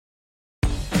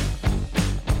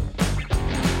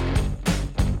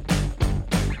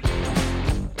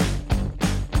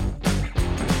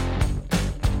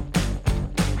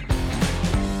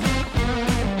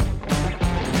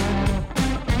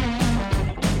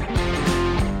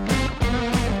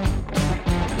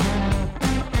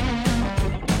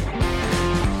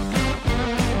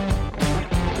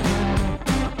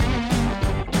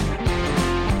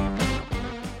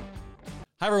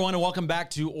Hi, everyone, and welcome back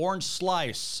to Orange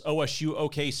Slice,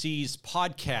 OSU-OKC's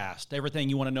podcast. Everything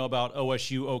you want to know about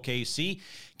OSU-OKC,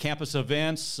 campus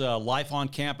events, life on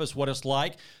campus, what it's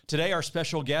like. Today, our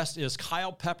special guest is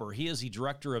Kiel Pepper. He is the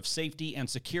Director of Safety and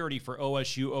Security for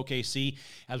OSU-OKC.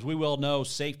 As we well know,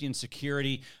 safety and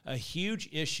security, a huge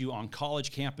issue on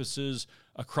college campuses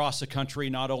across the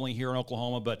country, not only here in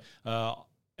Oklahoma, but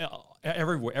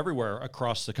everywhere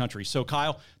across the country. So,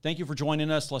 Kiel, thank you for joining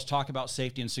us. Let's talk about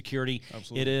safety and security.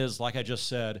 Absolutely. It is, like I just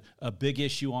said, a big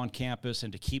issue on campus,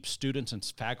 and to keep students and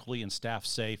faculty and staff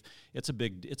safe, it's a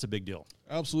big deal.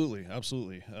 Absolutely.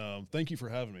 Thank you for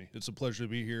having me. It's a pleasure to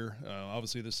be here.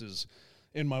 Obviously, this is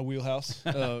in my wheelhouse,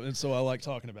 and so I like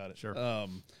talking about it. Sure.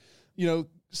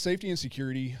 Safety and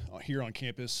security here on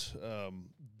campus,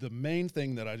 the main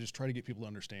thing that I just try to get people to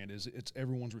understand is it's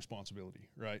everyone's responsibility,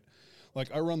 right?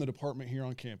 Like, I run the department here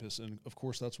on campus, and of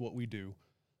course that's what we do,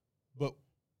 but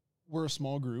we're a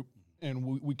small group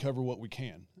and we cover what we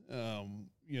can,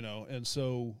 and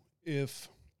so if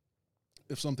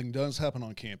something does happen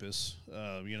on campus,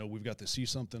 we've got the See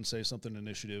Something, Say Something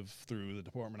initiative through the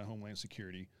Department of Homeland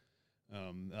Security.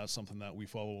 That's something that we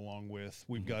follow along with.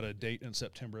 We've got a date in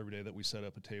September every day that we set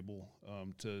up a table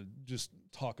to just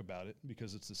talk about it,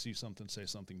 because it's the See Something, Say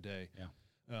Something Day. Yeah.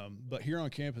 But here on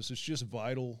campus, it's just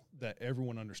vital that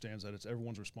everyone understands that it's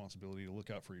everyone's responsibility to look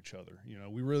out for each other.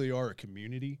 We really are a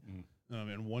community.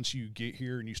 And once you get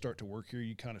here and you start to work here,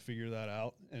 you kind of figure that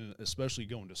out, and especially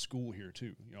going to school here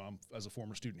too. I'm, as a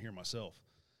former student here myself,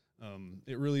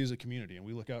 it really is a community, and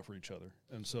we look out for each other.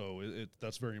 And so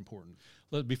that's very important.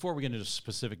 Before we get into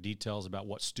specific details about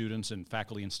what students and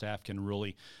faculty and staff can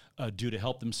really do to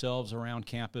help themselves around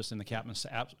campus and the campus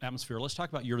atmosphere, let's talk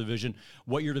about your division,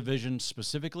 what your division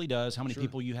specifically does, how many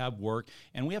people you have work,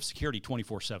 and we have security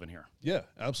 24/7 here. Yeah,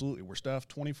 absolutely. We're staffed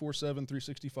 24/7,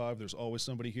 365. There's always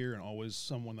somebody here and always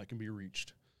someone that can be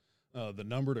reached. The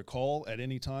number to call at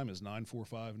any time is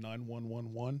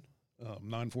 945-9111.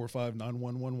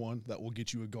 945-9111. That will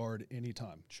get you a guard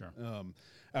anytime. Sure.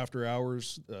 After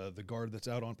hours, the guard that's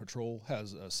out on patrol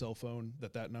has a cell phone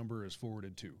that number is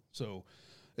forwarded to. So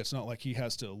it's not like he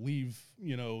has to leave,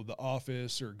 the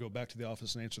office or go back to the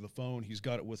office and answer the phone. He's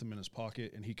got it with him in his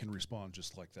pocket, and he can respond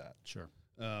just like that. Sure.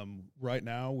 Right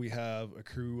now, we have a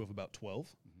crew of about 12.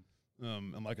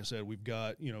 And like I said, we've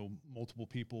got, multiple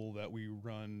people that we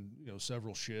run,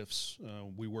 several shifts.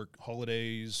 We work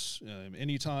holidays.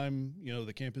 Anytime,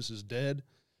 the campus is dead,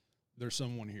 there's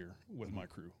someone here with my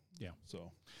crew. Yeah.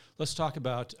 So let's talk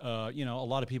about, a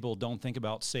lot of people don't think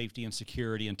about safety and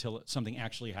security until something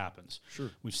actually happens.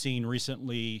 Sure. We've seen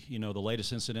recently, the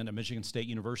latest incident at Michigan State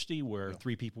University where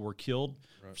 3 people were killed,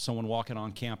 someone walking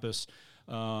on campus.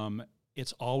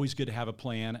 It's always good to have a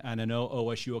plan, and I know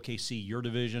OSU-OKC, your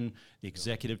division, the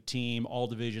executive team, all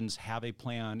divisions have a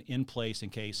plan in place in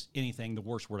case anything, the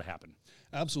worst were to happen.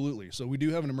 Absolutely. So we do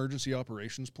have an emergency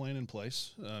operations plan in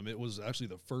place. It was actually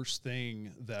the first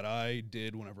thing that I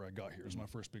did whenever I got here. It was my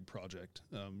first big project.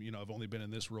 I've only been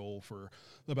in this role for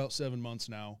about 7 months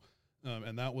now,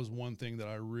 and that was one thing that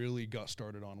I really got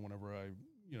started on whenever I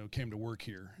came to work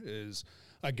here. Is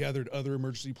I gathered other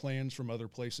emergency plans from other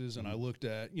places, and I looked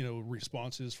at,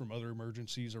 responses from other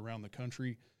emergencies around the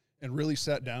country, and really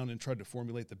sat down and tried to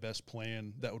formulate the best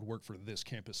plan that would work for this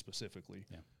campus specifically.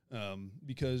 Yeah.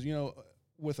 Because,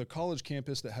 with a college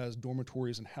campus that has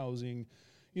dormitories and housing,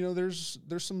 there's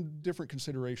some different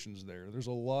considerations there. There's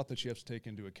a lot that you have to take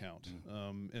into account.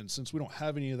 And since we don't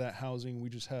have any of that housing, we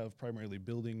just have primarily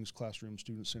buildings, classrooms,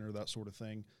 student center, that sort of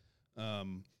thing.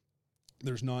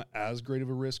 There's not as great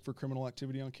of a risk for criminal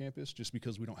activity on campus just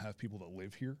because we don't have people that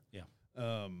live here. Yeah.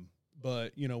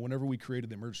 But, whenever we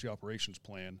created the emergency operations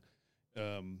plan,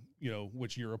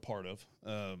 which you're a part of,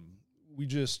 we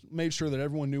just made sure that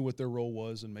everyone knew what their role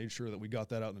was and made sure that we got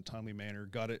that out in a timely manner,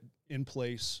 got it in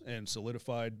place and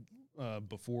solidified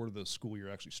before the school year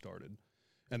actually started.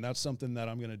 And that's something that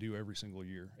I'm going to do every single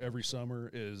year. Every summer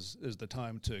is the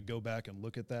time to go back and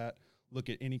look at that, look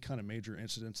at any kind of major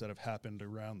incidents that have happened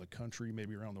around the country,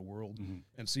 maybe around the world,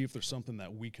 and see if there's something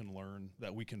that we can learn,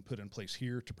 that we can put in place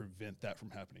here to prevent that from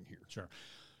happening here. Sure.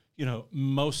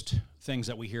 Most things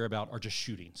that we hear about are just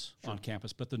shootings on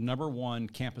campus, but the number one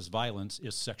campus violence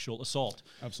is sexual assault.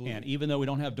 Absolutely. And even though we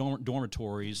don't have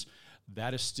dormitories,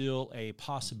 that is still a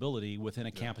possibility within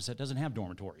a campus that doesn't have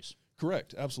dormitories.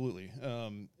 Correct, absolutely.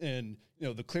 And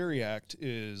the Clery Act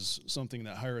is something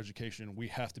that higher education, we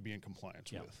have to be in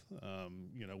compliance with.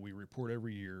 We report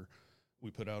every year. We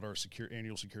put out our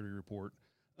annual security report.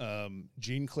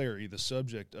 Jean Clary, the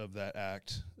subject of that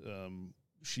act,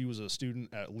 she was a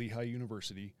student at Lehigh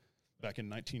University back in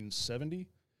 1970,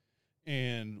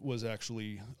 and was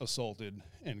actually assaulted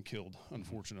and killed,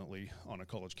 unfortunately, on a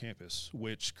college campus,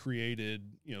 which created,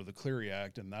 the Clery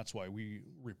Act, and that's why we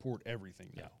report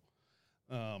everything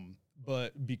now.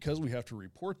 But because we have to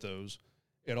report those,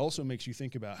 it also makes you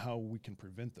think about how we can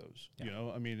prevent those.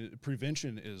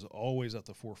 Prevention is always at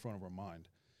the forefront of our mind.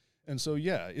 And so,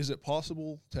 is it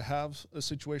possible to have a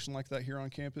situation like that here on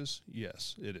campus?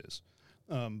 Yes, it is.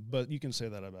 But you can say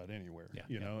that about anywhere.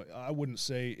 I wouldn't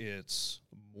say it's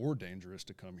more dangerous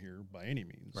to come here by any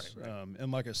means. Right.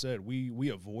 And like I said, we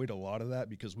avoid a lot of that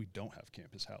because we don't have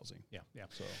campus housing.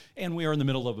 So. And we are in the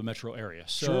middle of a metro area.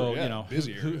 So,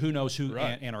 busy who knows who,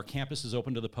 right. and our campus is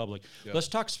open to the public. Let's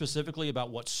talk specifically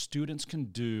about what students can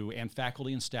do and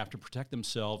faculty and staff to protect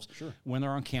themselves when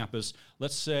they're on campus.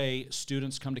 Let's say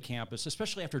students come to campus,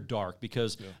 especially after dark,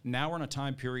 because now we're in a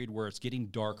time period where it's getting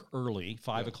dark early,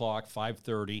 5 o'clock,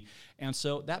 5:30. And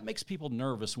so that makes people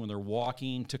nervous when they're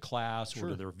walking to class or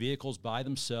to their vehicles by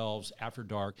themselves after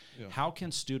dark. How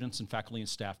can students and faculty and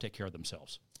staff take care of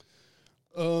themselves?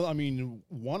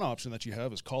 One option that you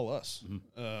have is call us.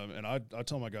 And I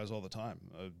tell my guys all the time,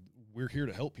 we're here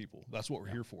to help people. That's what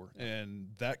we're here for. And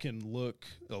that can look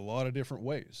a lot of different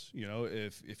ways.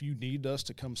 If you need us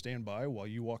to come stand by while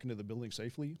you walk into the building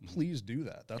safely, please do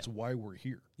that. That's why we're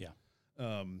here.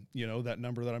 That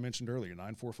number that I mentioned earlier,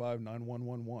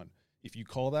 945-9111. If you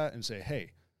call that and say,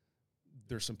 hey,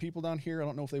 there's some people down here, I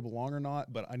don't know if they belong or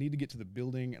not, but I need to get to the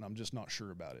building and I'm just not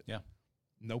sure about it.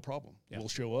 No problem. We'll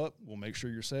show up. We'll make sure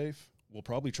you're safe. We'll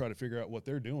probably try to figure out what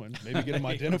they're doing. Maybe get them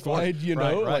identified,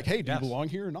 like, hey, do you belong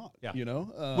here or not?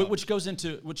 Which goes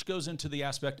into the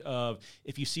aspect of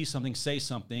if you see something, say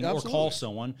something or call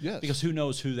someone, because who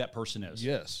knows who that person is.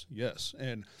 Yes.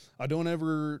 And I don't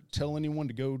ever tell anyone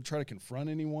to go try to confront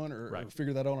anyone or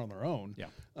figure that out on their own.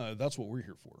 That's what we're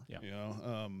here for.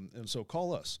 And so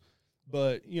call us.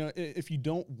 But, if you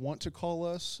don't want to call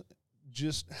us,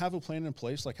 just have a plan in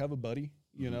place, like have a buddy,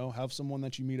 have someone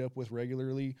that you meet up with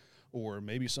regularly, or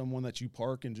maybe someone that you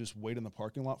park and just wait in the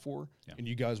parking lot for, and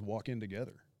you guys walk in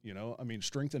together.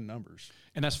 Strength in numbers.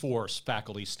 And that's for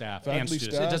faculty, staff, and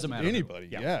students. It doesn't matter. Anybody.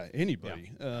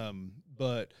 Anybody.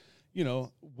 But,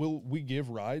 we give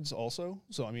rides also.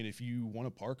 So, if you want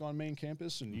to park on main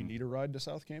campus and you need a ride to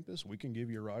South Campus, we can give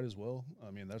you a ride as well.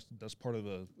 That's part of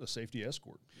a safety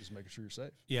escort, is making sure you're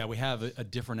safe. Yeah, we have a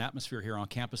different atmosphere here on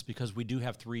campus because we do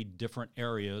have 3 different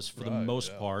areas for the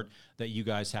most part that you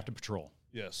guys have to patrol.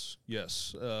 Yes.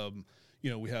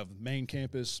 We have main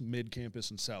campus, mid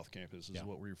campus, and South campus is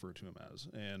what we refer to them as.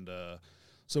 And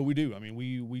so we do.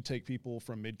 We take people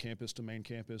from mid campus to main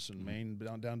campus and main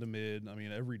down to mid.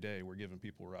 Every day we're giving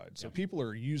people rides. So people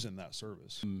are using that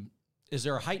service. Is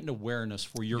there a heightened awareness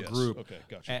for your group? Okay,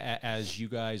 gotcha. As you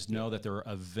guys know that there are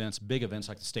events, big events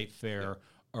like the State Fair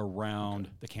around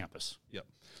the campus?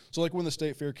 So like when the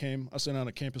State Fair came, I sent out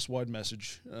a campus-wide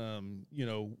message,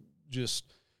 just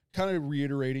kind of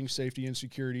reiterating safety and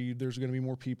security. There's going to be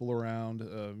more people around.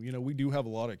 We do have a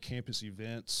lot of campus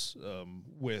events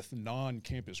with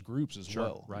non-campus groups as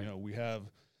well.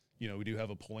 We do have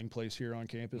a polling place here on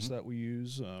campus that we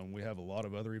use. We have a lot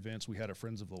of other events. We had a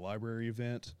Friends of the Library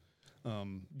event.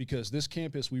 Because this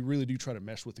campus, we really do try to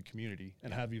mesh with the community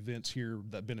and have events here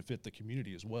that benefit the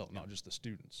community as well, not just the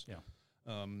students.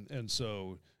 And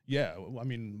so,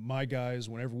 my guys,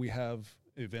 whenever we have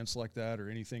events like that or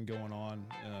anything going on,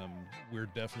 we're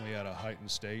definitely at a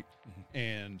heightened state.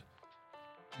 And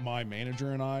my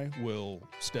manager and I will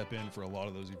step in for a lot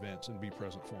of those events and be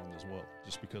present for them as well,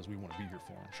 just because we want to be here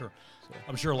for them. Sure. So.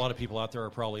 I'm sure a lot of people out there are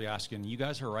probably asking, you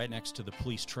guys are right next to the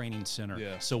Police Training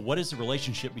Center. So what is the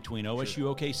relationship between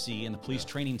OSU-OKC and the Police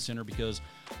Training Center? Because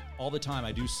all the time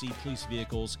I do see police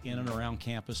vehicles in and around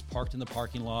campus parked in the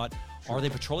parking lot. Are they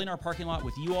patrolling our parking lot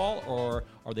with you all, or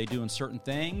are they doing certain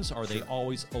things? Are they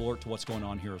always alert to what's going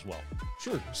on here as well?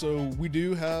 Sure. So we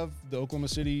do have the Oklahoma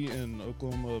City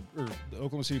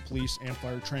Police and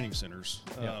Fire Training Centers.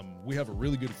 We have a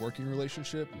really good working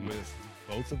relationship with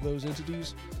both of those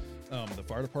entities. The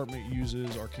fire department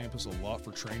uses our campus a lot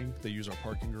for training. They use our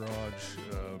parking garage.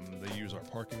 They use our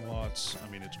parking lots.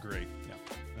 It's great.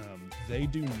 They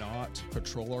do not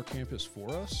patrol our campus for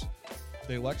us.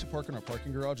 They like to park in our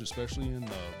parking garage, especially in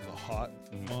the hot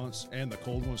months and the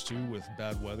cold ones too, with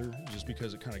bad weather, just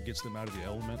because it kind of gets them out of the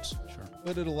elements.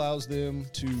 But it allows them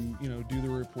to, do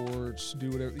their reports,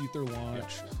 do whatever, eat their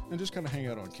lunch, and just kind of hang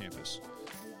out on campus.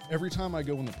 Every time I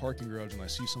go in the parking garage and I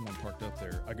see someone parked up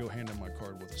there, I go hand them my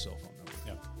card with a cell phone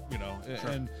number.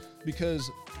 And because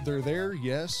they're there,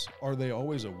 yes. Are they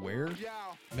always aware?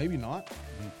 Maybe not,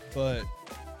 but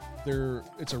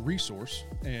it's a resource,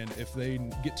 and if they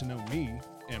get to know me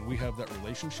and we have that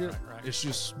relationship, it's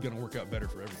just going to work out better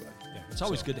for everybody. It's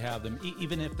always good to have them,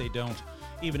 even if they're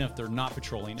not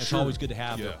patrolling. It's Sure. always good to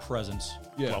have their presence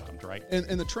welcomed, right?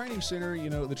 And the training center,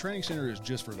 the training center is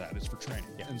just for that. It's for training.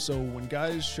 Yeah. And so when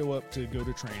guys show up to go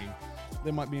to training,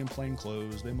 they might be in plain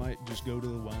clothes. They might just go to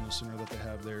the wellness center that they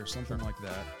have there, something like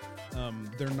that.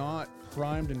 They're not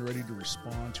primed and ready to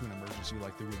respond to an emergency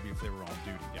like they would be if they were on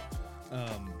duty. Yeah.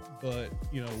 But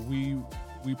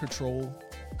we patrol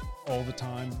all the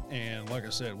time, and like I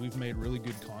said, we've made really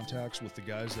good contacts with the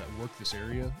guys that work this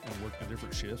area and work the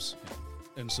different shifts.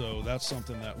 And so that's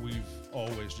something that we've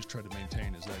always just tried to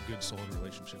maintain, is that good, solid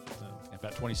relationship with them.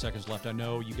 About 20 seconds left. I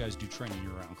know you guys do training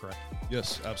year-round, correct?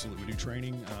 Yes, absolutely. We do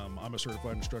training. I'm a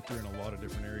certified instructor in a lot of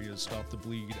different areas, stop the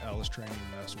bleed, ALICE training,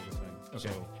 that sort of thing. Okay.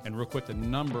 So, And real quick, the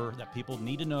number that people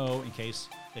need to know in case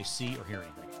they see or hear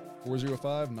anything.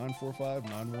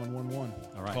 405-945-9111.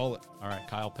 All right. Call it. All right.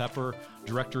 Kiel Pepper,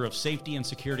 Director of Safety and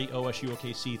Security,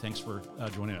 OSU-OKC. Thanks for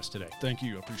joining us today. Thank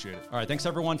you. I appreciate it. All right. Thanks,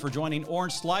 everyone, for joining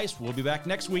Orange Slice. We'll be back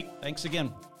next week. Thanks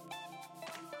again.